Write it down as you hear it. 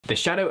The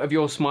Shadow of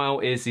Your Smile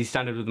is the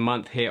standard of the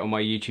month here on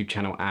my YouTube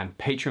channel and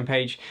Patreon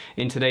page.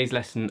 In today's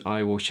lesson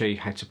I will show you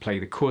how to play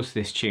the chords to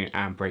this tune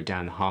and break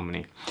down the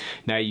harmony.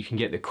 Now you can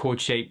get the chord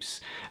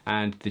shapes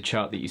and the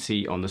chart that you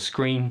see on the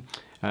screen,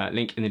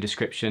 link in the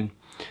description.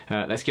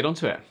 Let's get on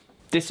to it.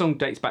 This song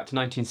dates back to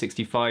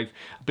 1965.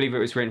 I believe it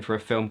was written for a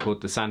film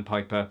called The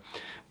Sandpiper,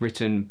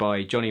 written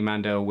by Johnny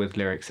Mandel with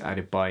lyrics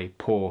added by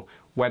Paul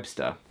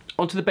Webster.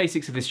 On to the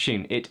basics of this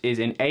tune. It is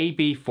in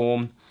A-B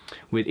form,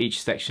 with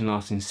each section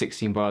lasting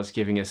 16 bars,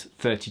 giving us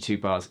 32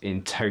 bars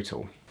in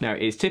total. Now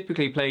it's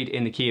typically played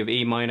in the key of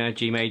E minor,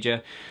 G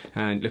major,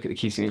 and look at the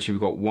key signature, we've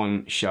got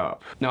 1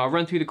 sharp. Now I'll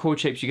run through the chord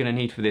shapes you're going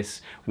to need for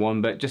this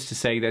one, but just to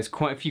say there's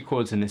quite a few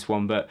chords in this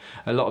one, but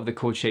a lot of the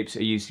chord shapes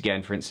are used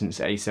again, for instance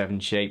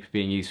A7 shape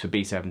being used for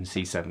B7,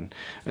 C7,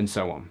 and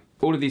so on.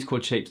 All of these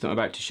chord shapes that I'm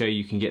about to show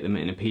you can get them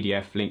in a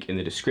PDF, link in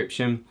the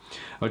description.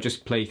 I'll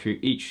just play through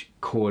each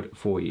chord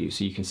for you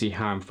so you can see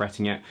how I'm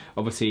fretting it.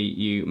 Obviously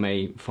you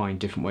may find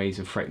different ways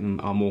of fretting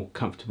them are more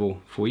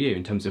comfortable for you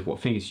in terms of what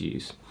fingers you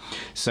use.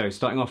 So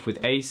starting off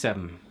with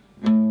A7,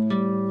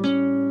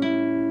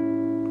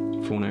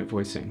 full note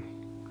voicing.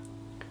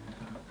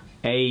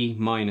 A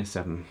minor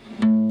 7.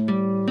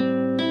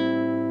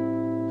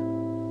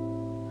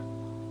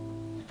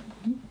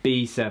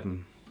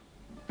 B7.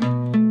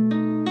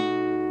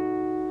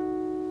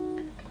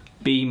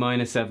 B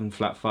minor 7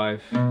 flat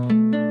 5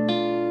 and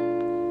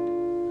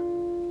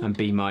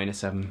B minor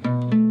 7,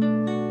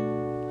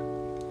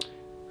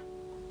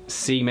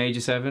 C major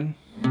 7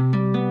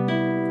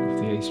 off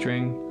the A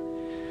string,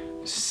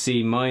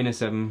 C minor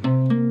 7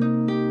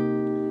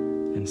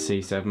 and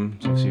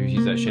C7, so obviously we've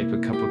used that shape a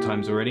couple of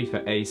times already for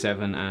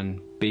A7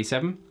 and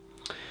B7,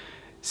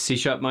 C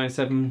sharp minor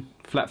 7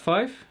 flat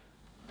 5,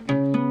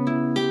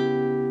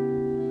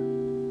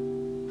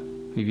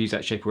 we've used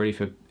that shape already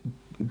for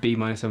B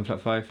minor 7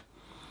 flat 5,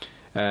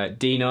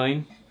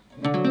 D9,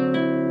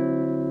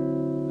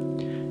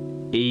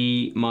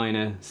 E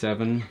minor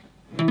 7,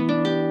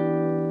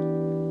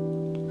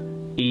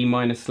 E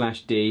minor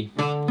slash D,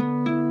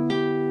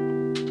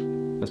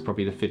 that's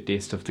probably the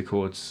fiddiest of the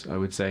chords I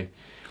would say,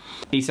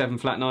 E7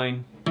 flat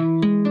 9,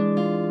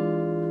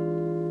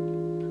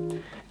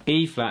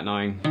 E flat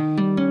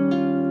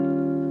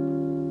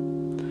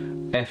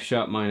 9, F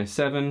sharp minor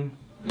 7,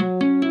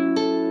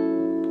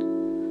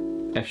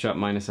 F sharp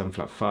minor 7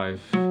 flat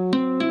 5,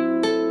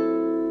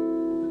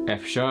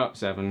 F sharp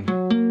 7,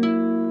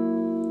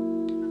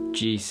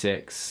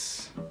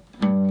 G6,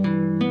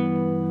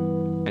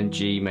 and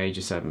G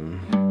major 7.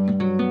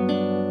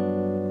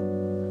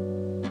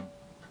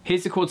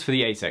 Here's the chords for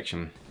the A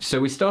section.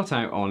 So we start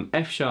out on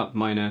F sharp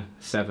minor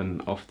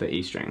 7 off the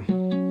E string,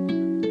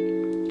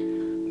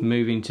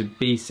 moving to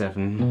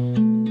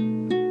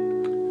B7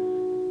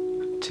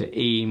 to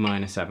E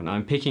minor 7.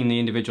 I'm picking the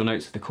individual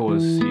notes of the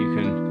chords so you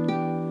can,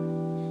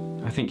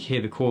 I think,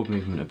 hear the chord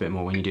movement a bit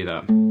more when you do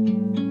that.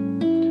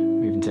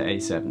 Moving to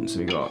A7, so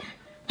we got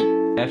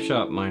F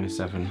sharp minor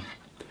 7,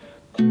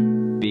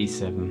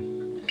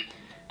 B7,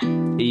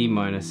 E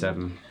minor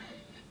 7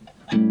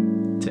 to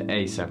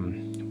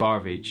A7, bar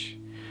of each.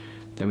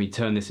 Then we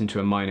turn this into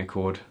a minor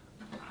chord,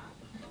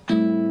 A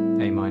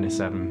minor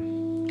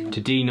 7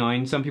 to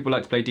D9. Some people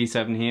like to play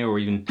D7 here, or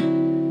even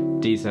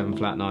D7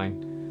 flat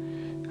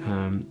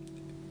 9,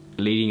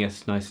 leading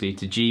us nicely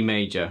to G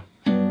major,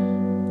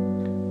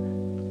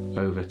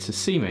 over to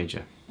C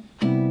major,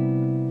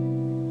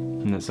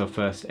 and that's our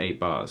first 8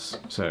 bars.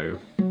 So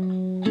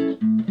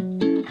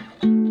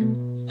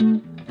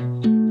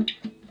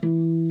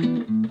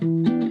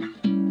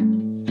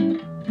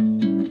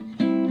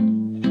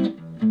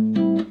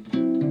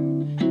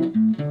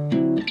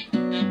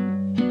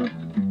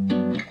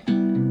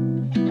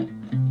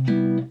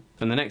and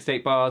the next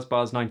 8 bars,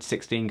 bars 9 to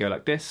 16, go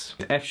like this: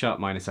 F sharp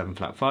minor 7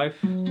 flat 5,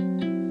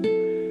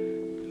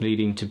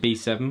 leading to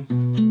B7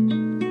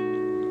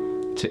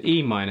 to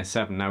E minor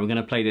 7. Now we're going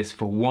to play this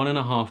for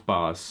 1.5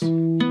 bars. So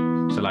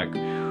like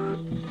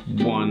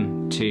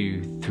 1,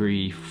 2,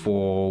 3,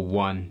 4,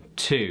 1,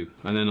 2.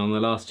 And then on the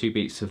last 2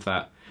 beats of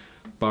that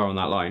bar on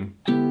that line,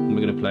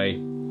 we're going to play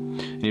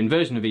an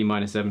inversion of E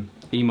minor 7,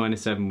 E minor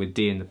 7 with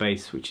D in the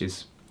bass, which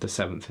is the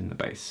 7th in the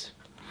bass.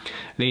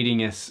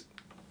 Leading us,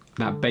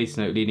 that bass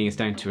note leading us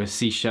down to a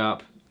C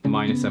sharp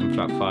minor 7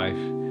 flat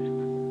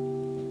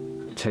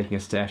 5, taking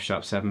us to F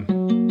sharp 7.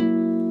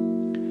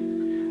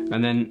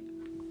 And then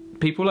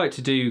people like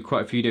to do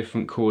quite a few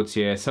different chords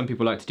here. Some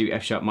people like to do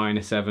F sharp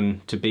minor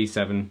 7 to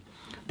B7,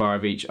 bar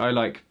of each. I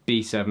like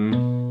B7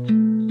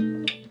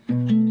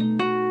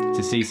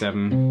 to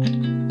C7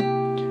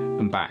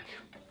 and back.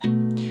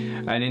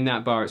 And in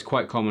that bar it's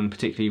quite common,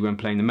 particularly when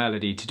playing the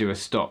melody, to do a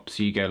stop.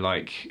 So you go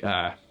like,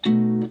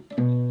 and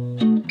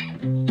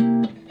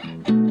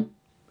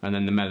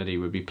then the melody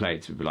would be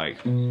played. So it would be like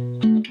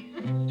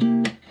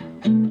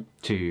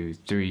 2,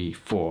 3,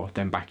 4,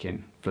 then back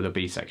in for the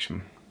B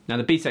section. Now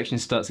the B section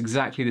starts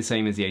exactly the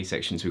same as the A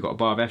section, so we've got a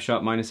bar of F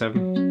sharp minor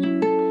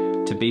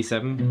 7 to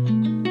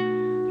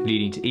B7,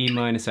 leading to E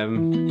minor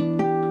 7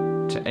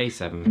 to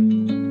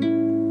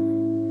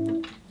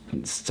A7,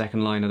 then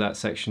second line of that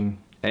section,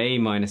 A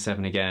minor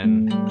 7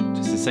 again,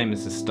 just the same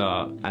as the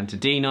start, and to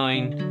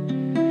D9,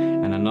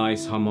 and a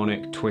nice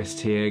harmonic twist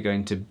here,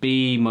 going to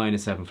B minor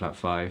 7 flat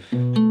 5 to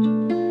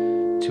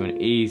an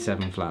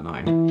E7 flat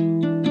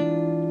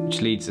 9, which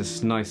leads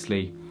us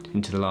nicely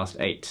into the last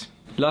 8.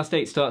 Last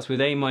 8 starts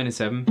with A minor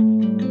 7,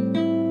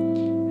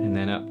 and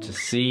then up to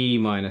C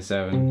minor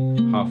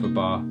 7, half a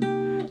bar,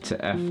 to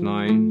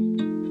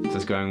F9, so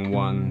it's going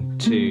 1,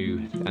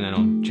 2, and then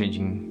on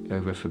changing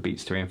over for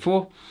beats 3 and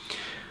 4.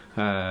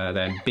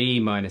 Then B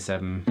minor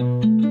 7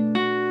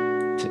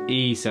 to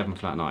E7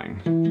 flat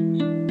 9.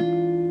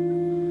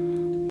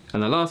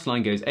 And the last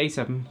line goes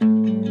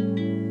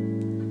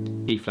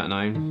A7, E flat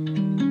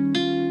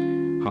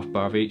 9, half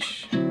bar of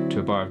each, to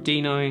a bar of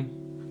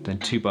D9, then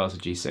 2 bars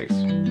of G6.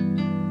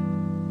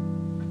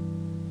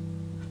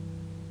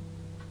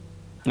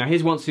 Now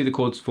here's once through the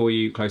chords for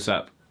you close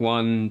up.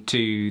 1,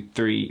 2,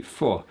 3,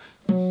 4.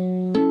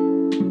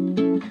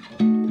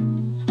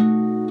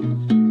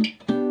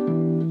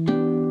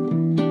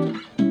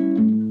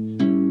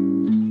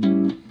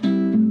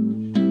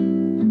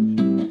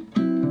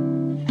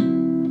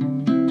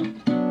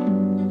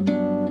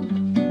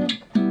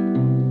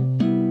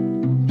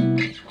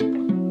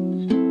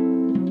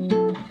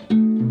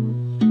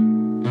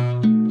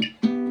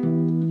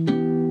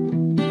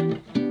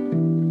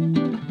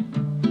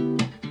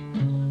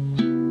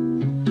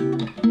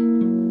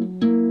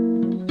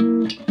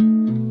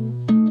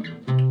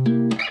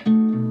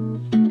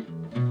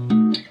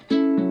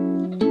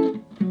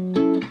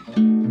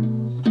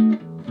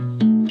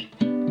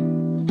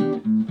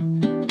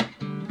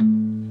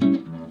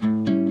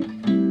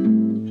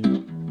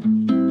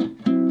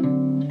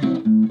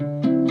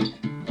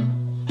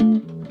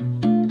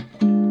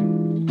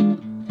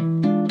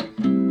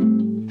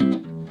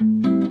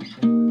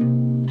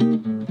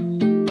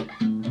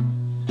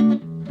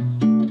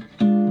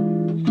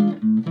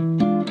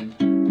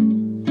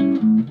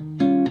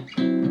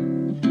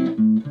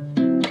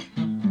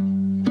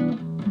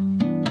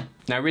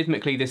 Now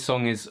rhythmically this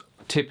song is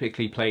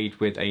typically played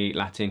with a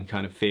Latin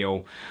kind of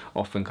feel,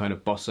 often kind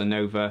of bossa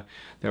nova.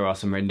 There are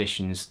some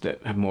renditions that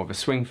have more of a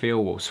swing feel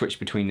or switch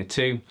between the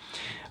two.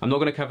 I'm not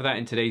going to cover that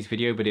in today's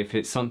video, but if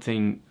it's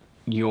something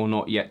you're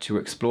not yet to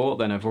explore,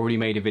 then I've already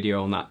made a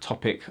video on that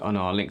topic and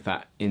I'll link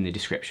that in the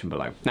description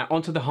below. Now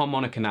onto the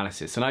harmonic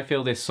analysis, and I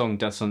feel this song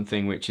does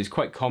something which is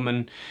quite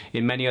common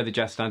in many other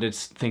jazz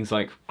standards, things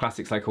like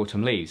classics like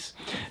Autumn Leaves,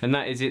 and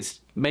that is it's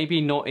maybe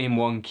not in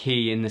one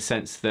key in the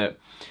sense that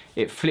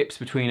it flips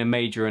between a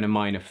major and a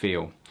minor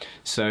feel,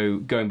 so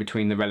going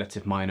between the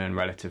relative minor and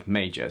relative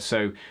major.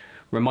 So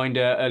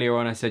reminder, earlier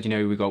on I said, you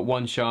know, we got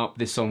 1 sharp,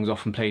 this song's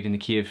often played in the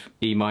key of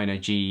E minor,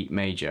 G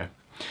major,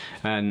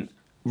 and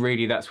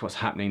really that's what's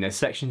happening. There's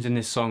sections in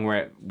this song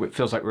where it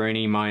feels like we're in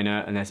E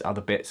minor, and there's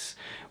other bits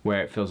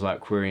where it feels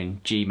like we're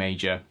in G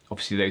major.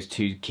 Obviously those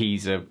two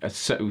keys are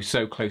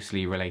so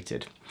closely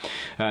related.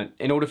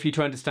 In order for you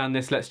to understand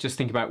this, let's just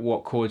think about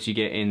what chords you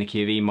get in the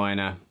key of E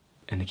minor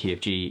and the key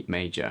of G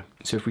major.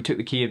 So if we took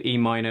the key of E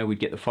minor, we'd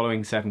get the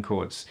following 7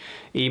 chords.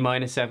 E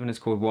minor 7 is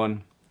chord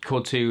 1,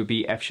 chord 2 would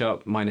be F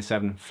sharp minor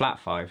 7 flat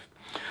 5,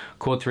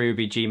 chord 3 would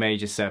be G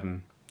major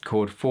 7,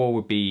 chord 4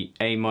 would be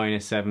A minor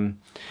 7,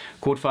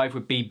 chord 5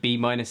 would be B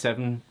minor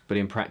 7, but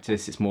in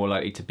practice it's more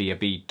likely to be a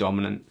B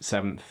dominant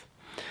 7th,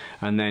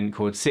 and then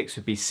chord 6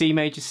 would be C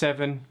major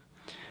 7,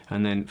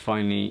 and then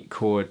finally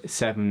chord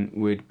 7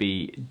 would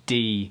be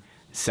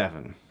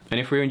D7. And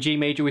if we were in G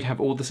major, we'd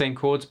have all the same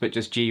chords, but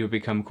just G would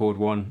become chord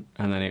 1,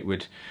 and then it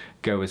would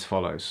go as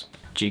follows.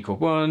 G chord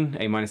 1,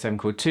 A minor 7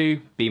 chord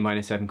 2, B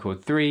minor 7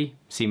 chord 3,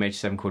 C major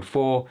 7 chord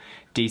 4,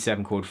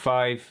 D7 chord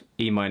 5,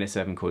 E minor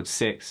 7 chord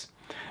 6,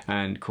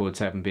 and chord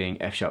 7 being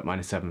F sharp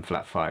minor 7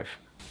 flat 5.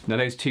 Now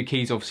those two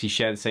keys obviously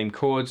share the same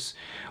chords,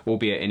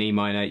 albeit in E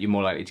minor you're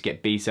more likely to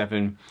get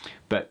B7,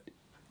 but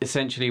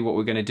essentially what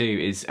we're going to do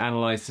is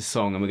analyse the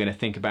song, and we're going to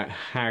think about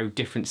how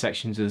different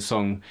sections of the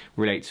song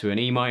relate to an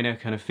E minor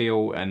kind of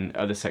feel and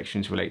other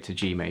sections relate to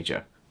G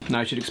major. Now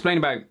I should explain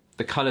about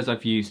the colours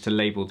I've used to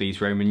label these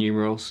Roman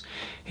numerals.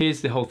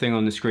 Here's the whole thing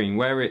on the screen.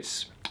 Where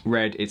it's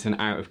red, it's an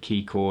out of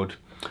key chord.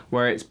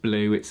 Where it's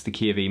blue, it's the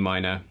key of E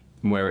minor.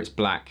 And where it's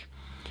black,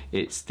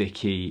 it's the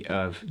key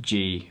of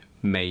G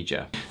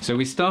major. So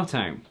we start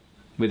out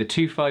with a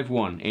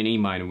 2-5-1 in E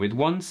minor with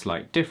one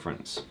slight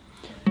difference.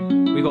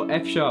 We got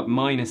F sharp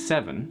minor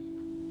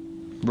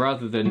 7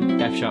 rather than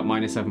F sharp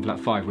minor 7 flat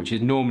 5, which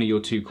is normally your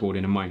 2 chord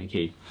in a minor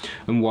key.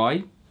 And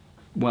why?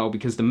 Well,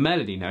 because the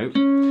melody note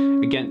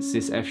against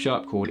this F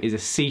sharp chord is a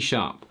C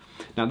sharp.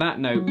 Now that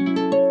note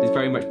is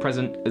very much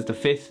present as the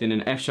 5th in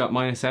an F sharp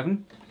minor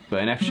 7,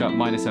 but in F sharp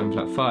minor 7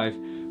 flat 5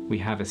 we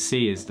have a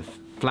C as the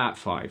flat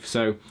 5.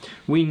 So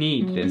we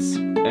need this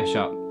F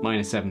sharp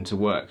minor 7 to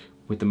work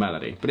with the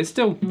melody. But it's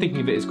still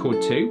thinking of it as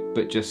chord 2,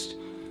 but just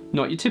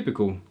not your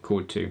typical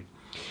chord 2.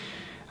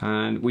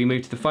 And we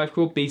move to the 5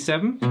 chord,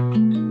 B7,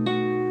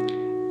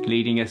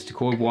 leading us to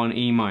chord 1,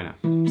 E minor,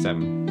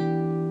 7.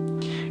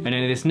 And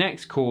then this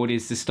next chord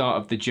is the start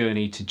of the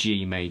journey to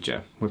G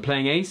major. We're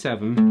playing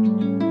A7,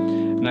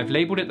 and I've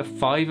labelled it the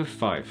 5 of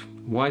 5.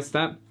 Why is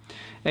that?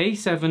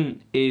 A7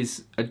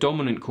 is a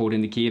dominant chord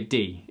in the key of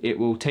D. It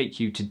will take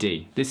you to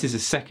D. This is a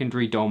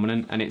secondary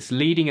dominant and it's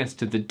leading us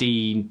to the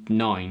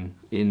D9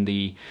 in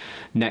the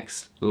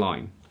next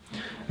line.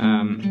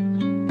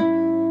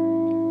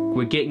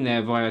 We're getting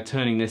there via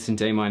turning this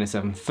into A minor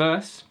 7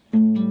 first,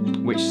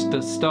 which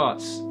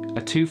starts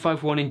a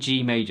 2-5-1 in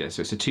G major.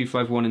 So it's a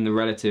 2-5-1 in the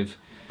relative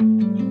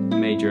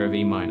major of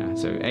E minor.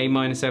 So A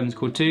minor 7 is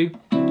chord 2,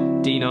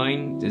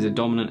 D9 is a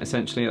dominant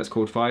essentially, that's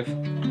chord 5,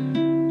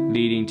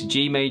 leading to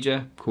G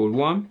major, chord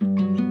 1,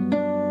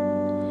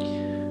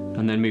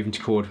 and then moving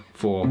to chord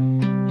 4.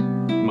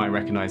 You might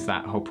recognise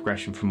that whole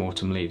progression from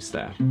Autumn Leaves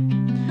there.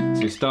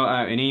 So we start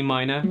out in E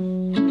minor,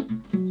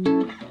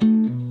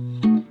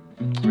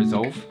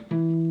 resolve,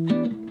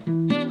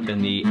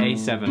 then the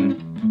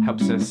A7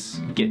 helps us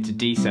get to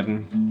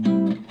D7,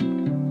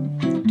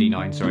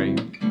 D9 sorry,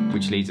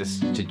 which leads us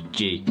to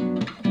G.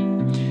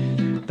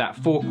 That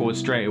 4 chord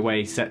straight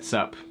away sets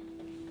up,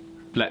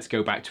 let's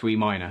go back to E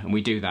minor, and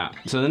we do that.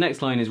 So the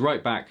next line is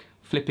right back,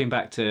 flipping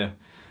back to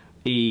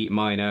E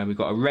minor. We've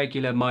got a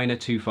regular minor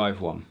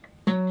 2-5-1.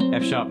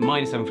 F sharp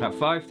minor 7 flat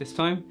 5 this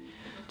time,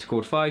 to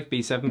chord 5,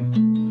 B7,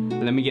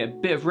 and then we get a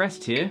bit of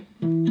rest here,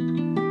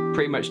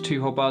 pretty much 2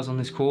 whole bars on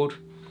this chord,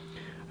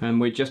 and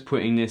we're just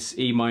putting this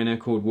E minor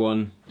chord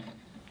 1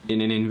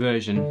 in an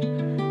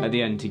inversion at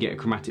the end to get a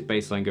chromatic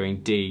bass line going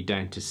D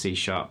down to C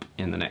sharp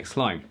in the next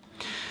line.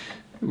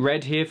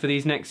 Red here for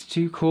these next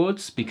 2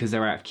 chords because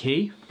they're out of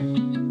key.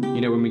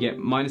 You know, when we get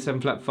minor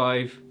 7 flat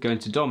 5 going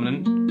to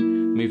dominant,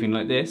 moving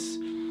like this,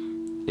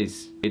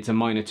 it's a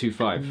minor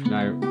 2-5.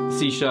 Now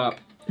C sharp,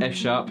 F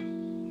sharp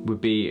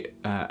would be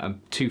a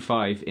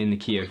 2-5 in the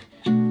key of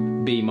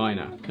B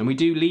minor, and we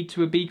do lead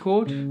to a B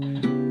chord,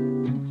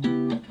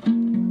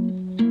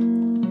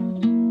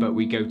 but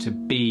we go to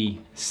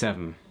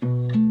B7.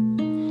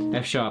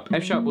 F sharp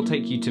will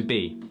take you to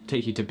B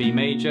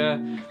major,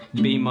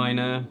 B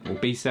minor, or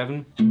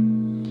B7.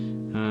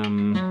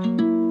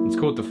 It's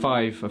called the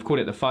 5. I've called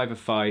it the 5 of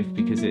 5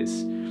 because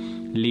it's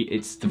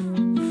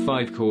the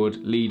 5 chord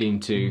leading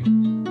to.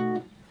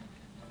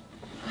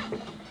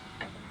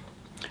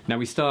 Now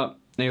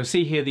you'll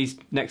see here these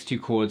next 2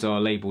 chords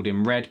are labelled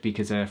in red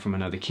because they're from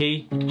another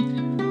key.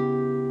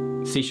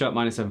 C sharp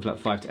minor 7 flat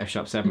 5 to F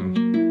sharp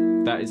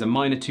 7. That is a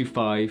minor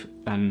 2-5,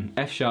 and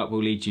F sharp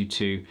will lead you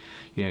to,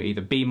 you know,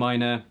 either B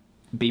minor,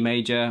 B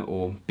major,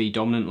 or B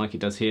dominant like it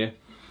does here.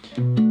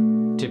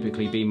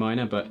 Typically B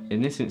minor, but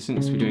in this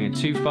instance we're doing a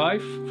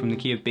 2-5 from the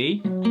key of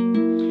B,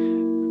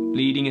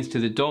 leading us to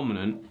the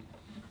dominant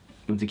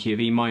of the key of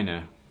E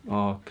minor,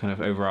 our kind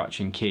of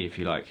overarching key if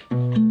you like. We're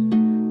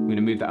going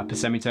to move that up a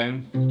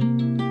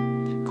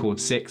semitone, chord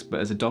 6,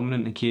 but as a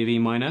dominant in the key of E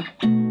minor,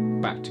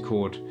 back to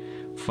chord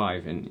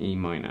 5 in E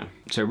minor.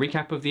 So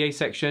recap of the A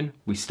section,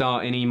 we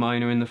start in E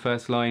minor in the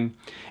first line,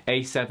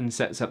 A7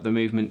 sets up the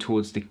movement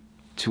towards that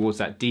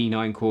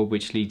D9 chord,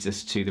 which leads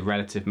us to the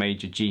relative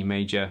major, G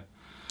major.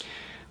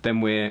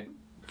 Then we're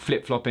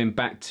flip-flopping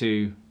back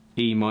to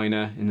E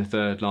minor in the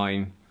third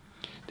line.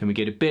 Then we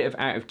get a bit of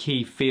out of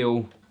key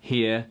feel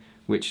here,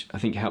 which I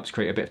think helps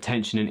create a bit of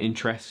tension and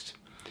interest,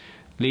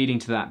 leading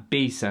to that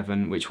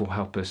B7, which will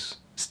help us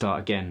start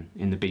again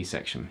in the B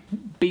section.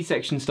 B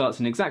section starts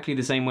in exactly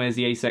the same way as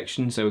the A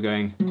section, so we're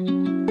going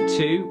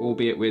 2,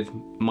 albeit with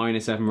minor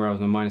 7 rather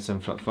than minor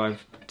 7 flat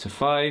 5, to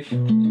 5,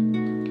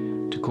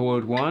 to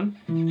chord 1,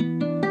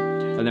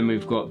 and then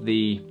we've got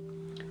the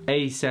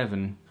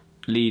A7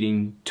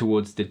 leading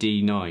towards the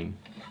D9,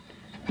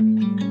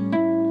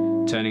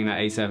 turning that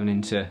A7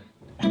 into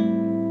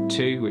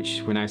 2,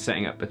 which we're now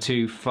setting up a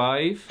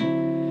 2-5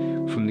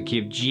 from the key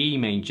of G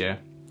major,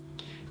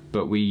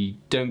 but we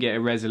don't get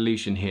a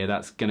resolution here.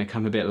 That's going to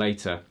come a bit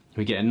later.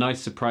 We get a nice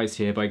surprise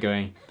here by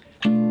going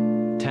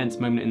tense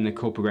moment in the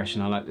chord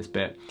progression. I like this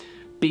bit.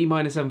 B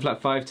minor 7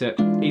 flat 5 to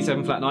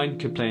E7 flat 9.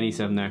 Could play an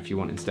E7 there if you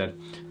want instead.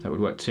 That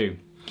would work too.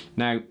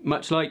 Now,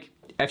 much like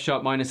F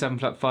sharp minor 7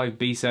 flat 5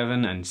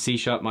 B7 and C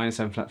sharp minor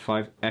 7 flat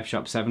 5 F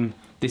sharp 7,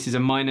 this is a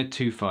minor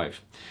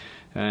 2-5,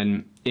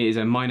 and it is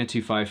a minor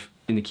 2-5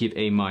 in the key of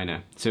A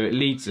minor. So it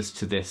leads us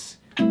to this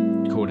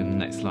chord in the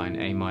next line,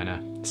 A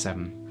minor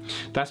 7.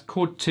 That's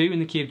chord 2 in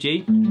the key of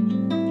G,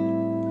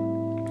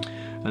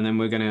 and then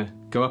we're going to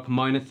go up a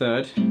minor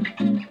third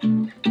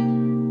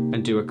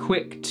and do a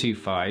quick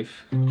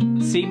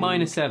 2-5, C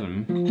minor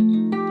 7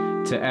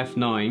 to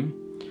F9.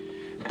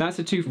 That's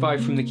a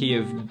 2-5 from the key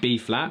of B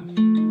flat.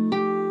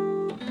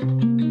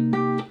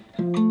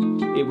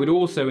 It would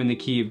also, in the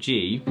key of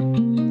G,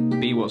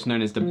 be what's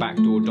known as the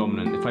backdoor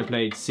dominant. If I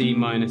played C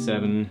minor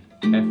 7,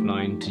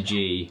 F9 to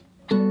G,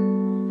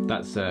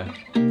 that's a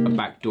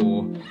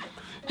backdoor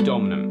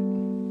dominant.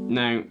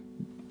 Now,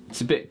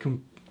 it's a bit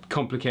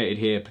complicated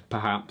here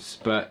perhaps,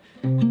 but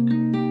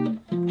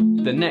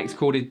the next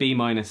chord is B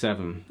minor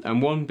 7,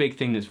 and one big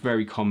thing that's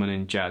very common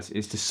in jazz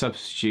is to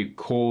substitute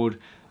chord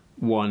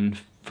 1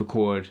 for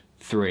chord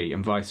 3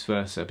 and vice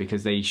versa,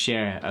 because they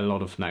share a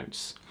lot of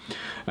notes.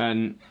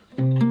 And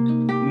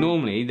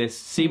normally this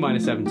C minor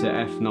 7 to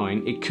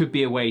F9, it could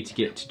be a way to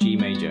get to G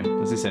major,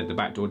 as I said, the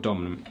backdoor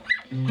dominant.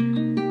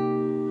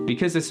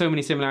 because there's so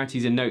many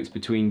similarities in notes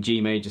between G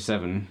major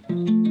 7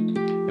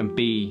 and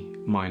B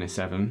minor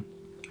 7,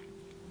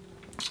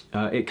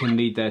 it can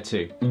lead there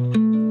too.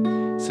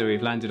 So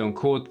we've landed on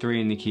chord 3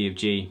 in the key of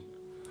G,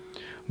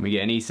 and we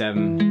get an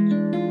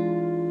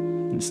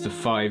E7, it's the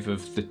 5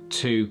 of the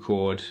 2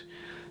 chord,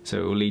 so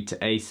it will lead to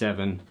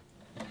A7,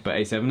 but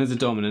A7 is a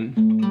dominant,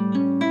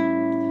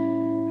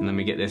 and then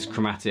we get this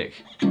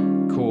chromatic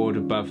chord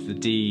above the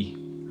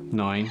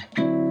D9,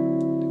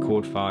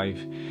 chord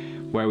 5,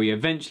 where we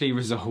eventually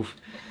resolve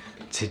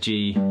to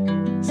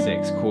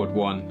G6, chord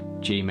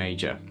 1, G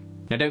major.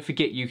 Now don't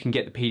forget you can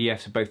get the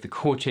PDFs of both the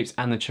chord shapes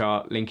and the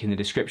chart, link in the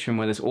description,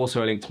 where there's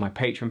also a link to my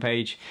Patreon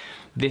page.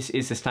 This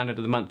is the standard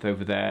of the month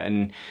over there,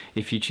 and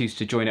if you choose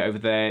to join it over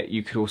there,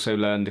 you could also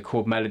learn the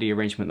chord melody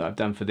arrangement that I've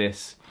done for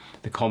this,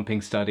 the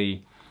comping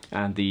study,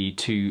 and the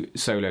 2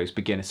 solos,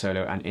 beginner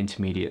solo and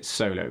intermediate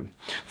solo.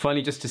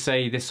 Finally, just to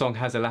say, this song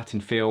has a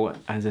Latin feel.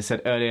 As I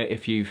said earlier,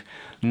 if you've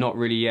not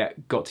really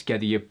yet got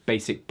together your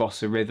basic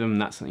bossa rhythm,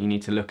 that's something you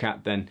need to look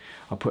at, then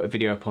I'll put a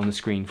video up on the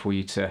screen for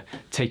you to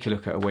take a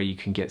look at a way you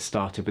can get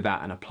started with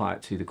that and apply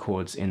it to the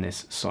chords in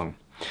this song.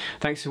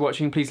 Thanks for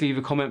watching. Please leave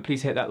a comment,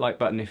 please hit that like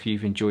button if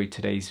you've enjoyed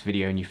today's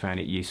video and you found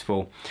it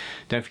useful.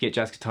 Don't forget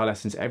jazz guitar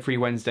lessons every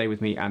Wednesday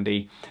with me,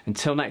 Andy.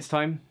 Until next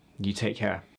time, you take care.